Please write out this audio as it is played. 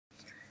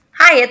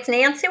Hi, it's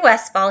Nancy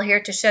Westfall here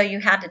to show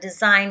you how to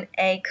design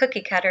a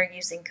cookie cutter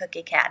using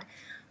CookieCad.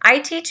 I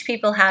teach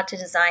people how to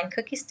design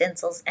cookie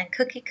stencils and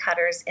cookie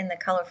cutters in the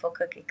Colorful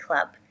Cookie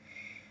Club.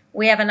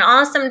 We have an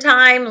awesome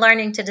time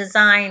learning to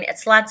design.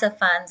 It's lots of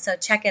fun, so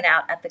check it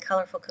out at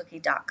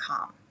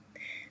thecolorfulcookie.com.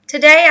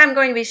 Today I'm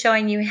going to be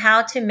showing you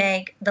how to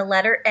make the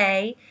letter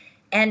A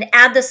and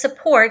add the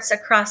supports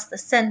across the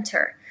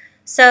center.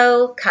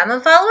 So come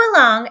and follow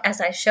along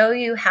as I show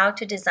you how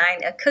to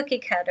design a cookie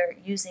cutter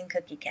using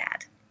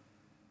CookieCad.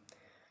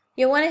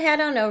 You'll want to head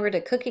on over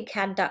to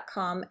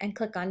CookieCad.com and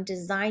click on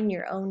Design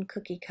Your Own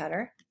Cookie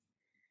Cutter.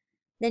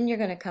 Then you're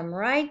going to come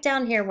right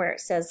down here where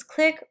it says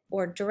click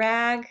or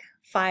drag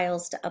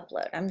files to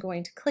upload. I'm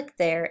going to click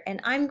there and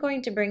I'm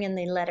going to bring in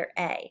the letter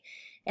A.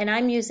 And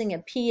I'm using a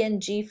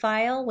PNG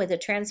file with a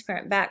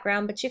transparent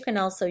background, but you can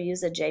also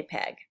use a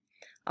JPEG.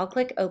 I'll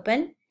click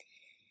Open.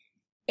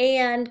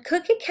 And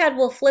CookieCad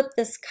will flip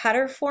this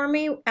cutter for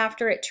me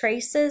after it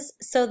traces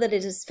so that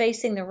it is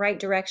facing the right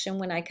direction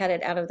when I cut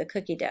it out of the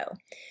cookie dough.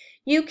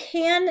 You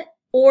can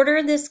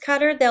order this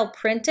cutter. They'll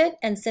print it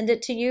and send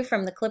it to you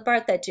from the clip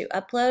art that you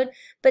upload.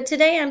 But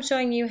today I'm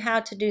showing you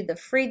how to do the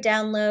free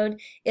download.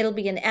 It'll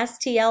be an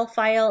STL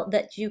file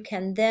that you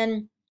can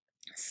then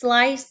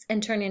slice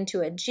and turn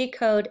into a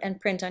G-code and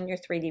print on your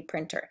 3D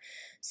printer.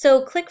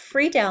 So click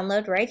free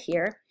download right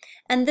here,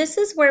 and this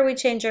is where we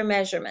change our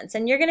measurements.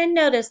 And you're going to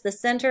notice the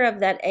center of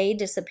that A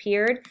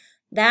disappeared.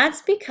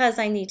 That's because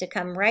I need to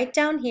come right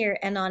down here,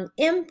 and on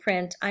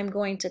imprint I'm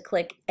going to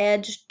click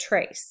edge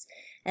trace,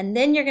 and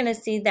then you're going to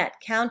see that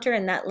counter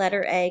and that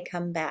letter A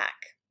come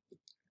back.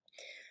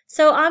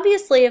 So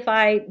obviously if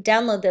I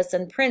download this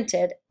and print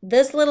it,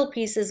 this little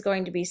piece is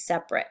going to be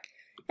separate.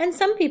 And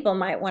some people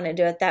might want to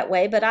do it that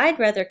way, but I'd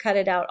rather cut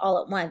it out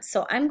all at once.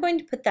 So I'm going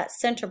to put that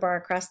center bar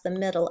across the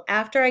middle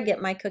after I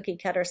get my cookie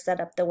cutter set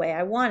up the way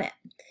I want it.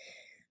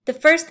 The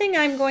first thing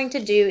I'm going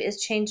to do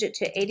is change it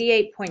to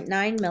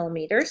 88.9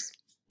 millimeters.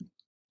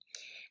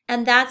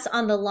 And that's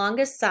on the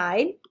longest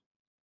side.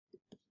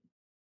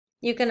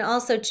 You can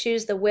also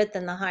choose the width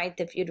and the height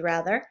if you'd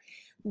rather.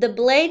 The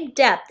blade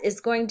depth is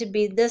going to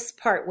be this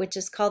part, which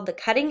is called the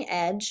cutting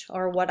edge,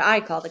 or what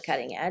I call the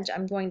cutting edge.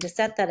 I'm going to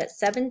set that at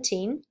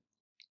 17.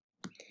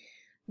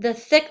 The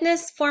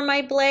thickness for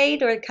my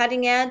blade or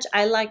cutting edge,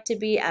 I like to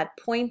be at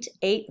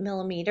 0.8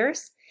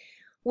 millimeters.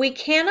 We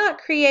cannot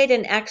create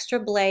an extra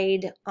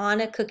blade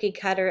on a cookie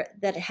cutter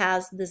that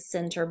has the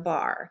center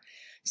bar.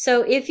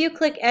 So if you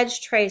click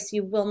edge trace,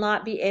 you will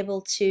not be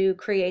able to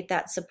create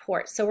that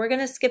support. So we're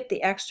going to skip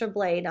the extra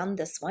blade on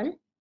this one.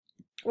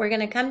 We're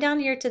going to come down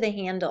here to the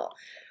handle.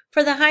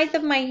 For the height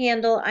of my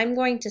handle, I'm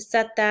going to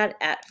set that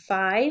at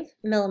 5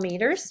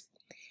 millimeters.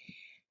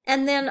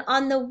 And then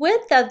on the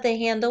width of the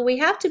handle, we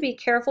have to be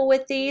careful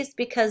with these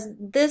because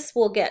this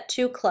will get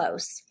too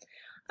close.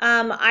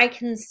 I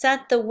can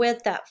set the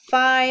width at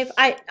 5.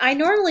 I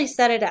normally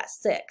set it at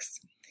 6,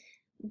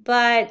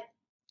 but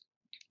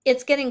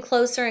it's getting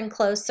closer and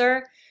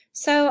closer.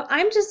 So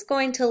I'm just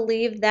going to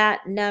leave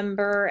that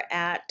number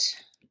at,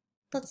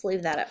 let's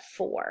leave that at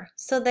 4.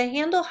 So the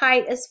handle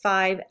height is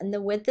 5 and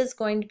the width is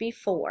going to be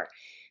 4.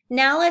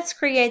 Now let's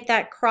create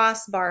that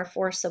crossbar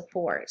for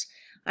support.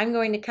 I'm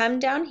going to come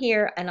down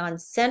here and on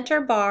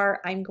center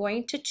bar, I'm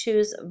going to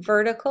choose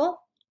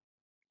vertical,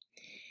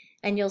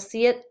 and you'll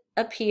see it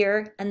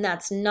appear, and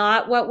that's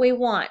not what we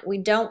want. We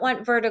don't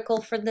want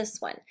vertical for this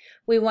one.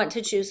 We want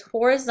to choose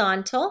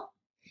horizontal,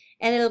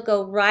 and it'll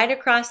go right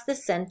across the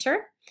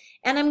center.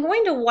 And I'm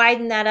going to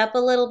widen that up a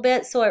little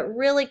bit so it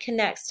really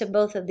connects to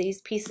both of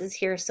these pieces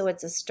here so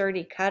it's a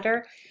sturdy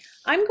cutter.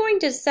 I'm going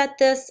to set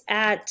this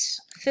at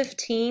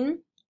 15.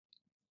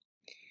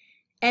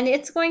 And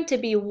it's going to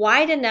be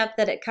wide enough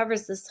that it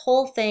covers this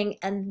whole thing,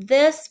 and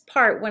this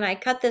part, when I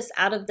cut this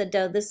out of the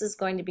dough, this is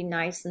going to be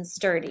nice and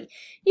sturdy.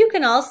 You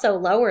can also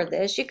lower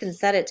this. You can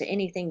set it to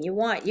anything you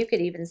want. You could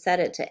even set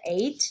it to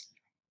 8.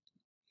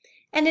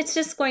 And it's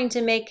just going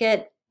to make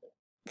it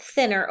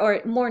thinner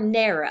or more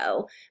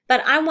narrow,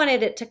 but I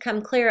wanted it to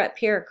come clear up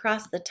here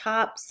across the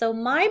top, so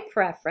my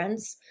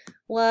preference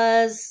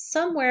was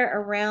somewhere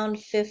around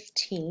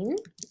 15.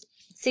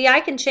 See, I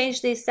can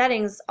change these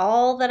settings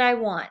all that I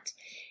want,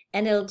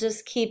 and it'll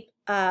just keep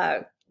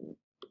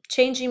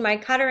changing my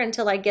cutter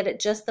until I get it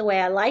just the way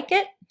I like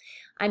it.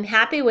 I'm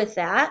happy with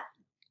that.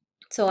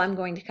 So I'm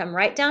going to come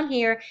right down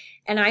here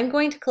and I'm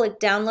going to click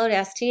Download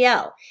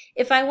STL.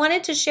 If I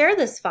wanted to share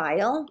this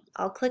file,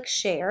 I'll click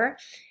Share.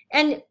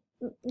 And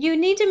you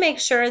need to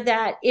make sure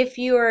that if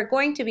you are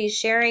going to be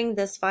sharing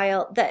this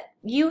file, that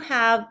you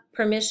have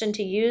permission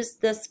to use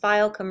this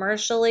file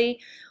commercially,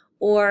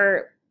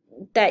 or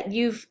that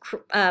you've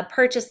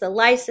purchased the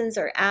license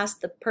or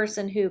asked the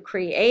person who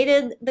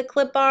created the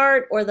clip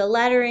art or the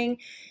lettering.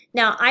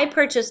 Now, I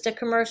purchased a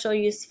commercial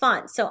use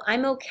font, so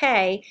I'm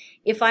okay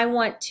if I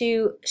want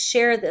to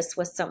share this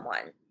with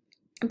someone.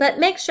 But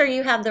make sure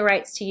you have the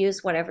rights to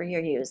use whatever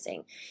you're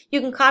using.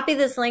 You can copy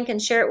this link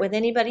and share it with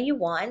anybody you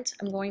want.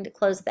 I'm going to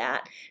close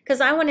that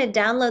because I want to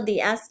download the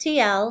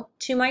STL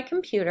to my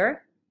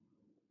computer.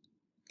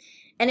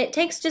 And it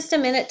takes just a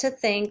minute to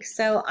think,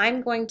 so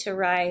I'm going to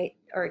write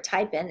or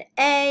type in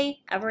A.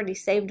 I've already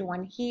saved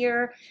one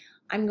here.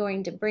 I'm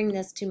going to bring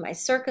this to my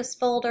circus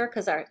folder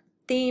because our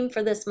theme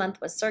for this month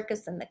was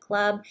circus in the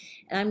club,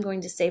 and I'm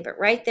going to save it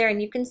right there,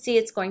 and you can see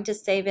it's going to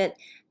save it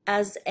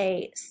as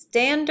a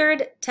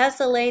standard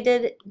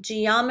tessellated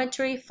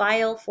geometry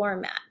file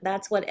format.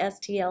 That's what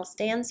STL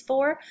stands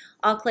for.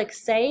 I'll click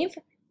save,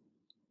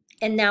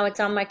 and now it's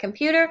on my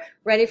computer,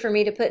 ready for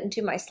me to put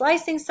into my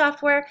slicing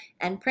software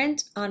and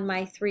print on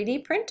my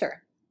 3D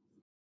printer.